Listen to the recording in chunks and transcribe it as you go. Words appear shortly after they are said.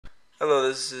Hello,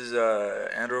 this is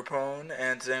Andropone,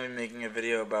 and today I'm making a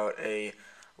video about a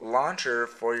launcher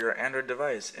for your Android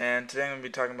device. And today I'm going to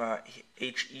be talking about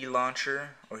HE Launcher,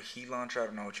 or He Launcher, I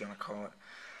don't know what you want to call it.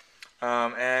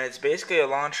 And it's basically a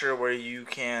launcher where you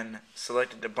can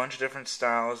select a bunch of different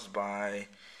styles by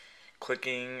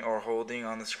clicking or holding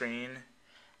on the screen.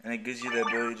 And it gives you the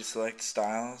ability to select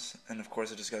styles. And of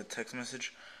course I just got a text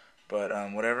message, but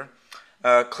whatever.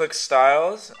 Click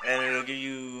styles, and it'll give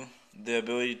you the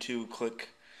ability to click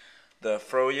the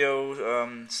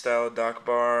Froyo style dock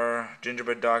bar,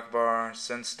 gingerbread dock bar,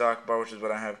 sense dock bar, which is what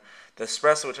I have, the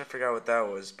espresso, which I forgot what that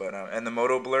was, but and the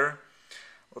Moto Blur.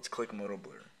 Let's click Moto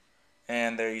Blur,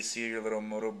 and there you see your little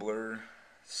Moto Blur,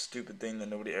 stupid thing that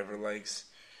nobody ever likes.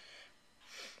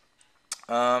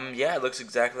 Yeah, it looks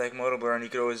exactly like Moto Blur, and you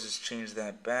could always just change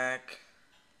that back.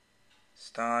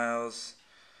 Styles,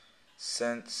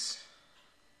 sense.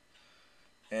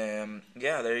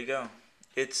 Yeah, there you go.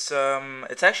 It's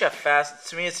actually a fast.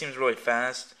 To me, it seems really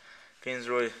fast. Seems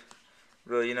really,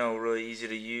 really easy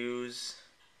to use.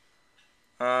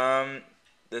 Um,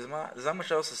 there's not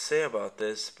much else to say about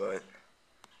this, but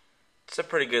it's a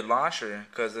pretty good launcher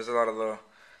because there's a lot of little.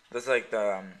 That's like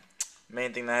the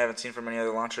main thing that I haven't seen from any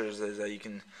other launchers is that you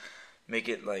can make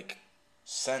it like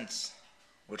sense,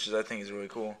 which is I think is really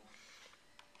cool.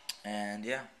 And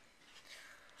yeah.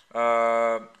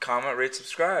 Comment, rate,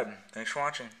 subscribe. Thanks for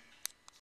watching.